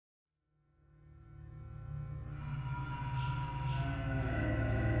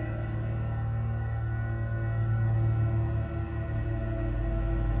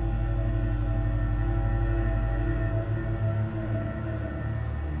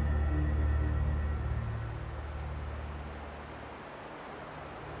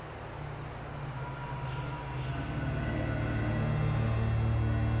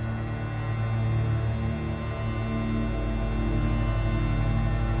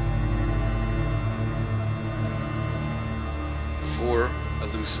Four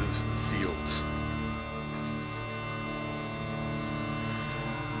elusive fields.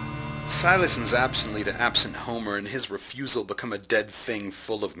 Silas listens absently to absent Homer, and his refusal become a dead thing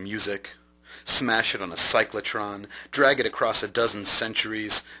full of music. Smash it on a cyclotron, drag it across a dozen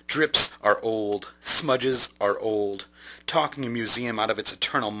centuries. Drips are old, smudges are old. Talking a museum out of its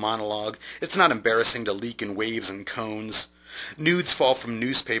eternal monologue, it's not embarrassing to leak in waves and cones. Nudes fall from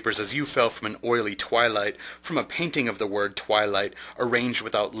newspapers as you fell from an oily twilight, from a painting of the word twilight, arranged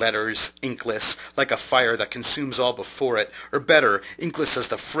without letters, inkless, like a fire that consumes all before it, or better, inkless as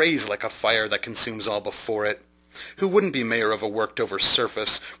the phrase like a fire that consumes all before it. Who wouldn't be mayor of a worked-over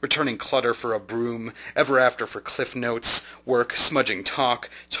surface, returning clutter for a broom, ever after for cliff notes, work, smudging talk,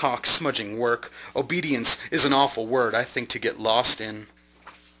 talk, smudging work. Obedience is an awful word, I think, to get lost in.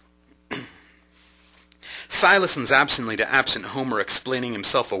 Cy listens absently to absent Homer explaining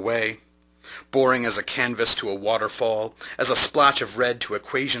himself away. Boring as a canvas to a waterfall, as a splotch of red to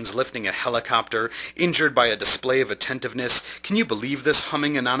equations lifting a helicopter, injured by a display of attentiveness. Can you believe this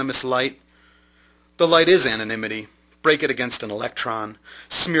humming anonymous light? The light is anonymity. Break it against an electron,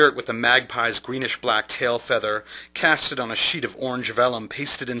 smear it with a magpie's greenish-black tail feather, cast it on a sheet of orange vellum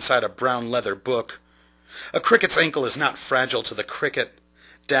pasted inside a brown leather book. A cricket's ankle is not fragile to the cricket.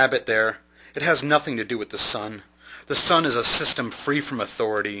 Dab it there. It has nothing to do with the sun. The sun is a system free from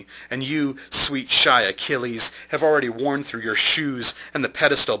authority, and you, sweet shy Achilles, have already worn through your shoes and the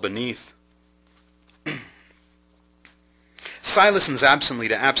pedestal beneath. Cy listens absently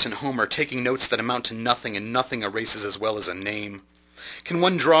to absent Homer, taking notes that amount to nothing, and nothing erases as well as a name. Can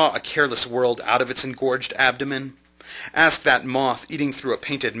one draw a careless world out of its engorged abdomen? Ask that moth eating through a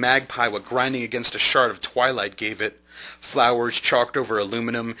painted magpie what grinding against a shard of twilight gave it. Flowers chalked over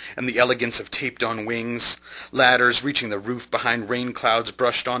aluminum, and the elegance of taped-on wings. Ladders reaching the roof behind rain clouds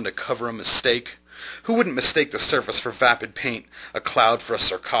brushed on to cover a mistake. Who wouldn't mistake the surface for vapid paint, a cloud for a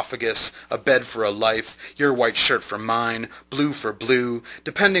sarcophagus, a bed for a life, your white shirt for mine, blue for blue,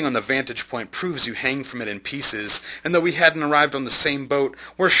 depending on the vantage point proves you hang from it in pieces, and though we hadn't arrived on the same boat,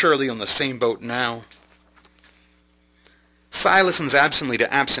 we're surely on the same boat now. Cy listens absently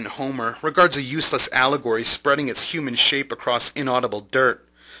to absent Homer, regards a useless allegory spreading its human shape across inaudible dirt.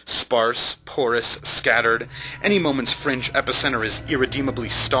 Sparse, porous, scattered, any moment's fringe epicenter is irredeemably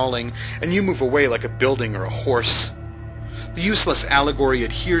stalling, and you move away like a building or a horse. The useless allegory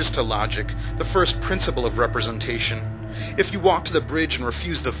adheres to logic, the first principle of representation. If you walk to the bridge and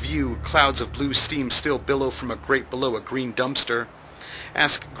refuse the view, clouds of blue steam still billow from a grate below a green dumpster.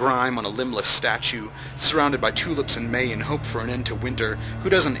 Ask grime on a limbless statue, surrounded by tulips in May in hope for an end to winter, who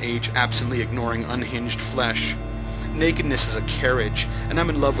doesn't age absently ignoring unhinged flesh. Nakedness is a carriage, and I'm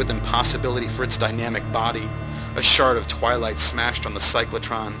in love with impossibility for its dynamic body. A shard of twilight smashed on the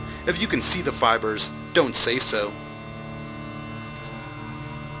cyclotron. If you can see the fibers, don't say so.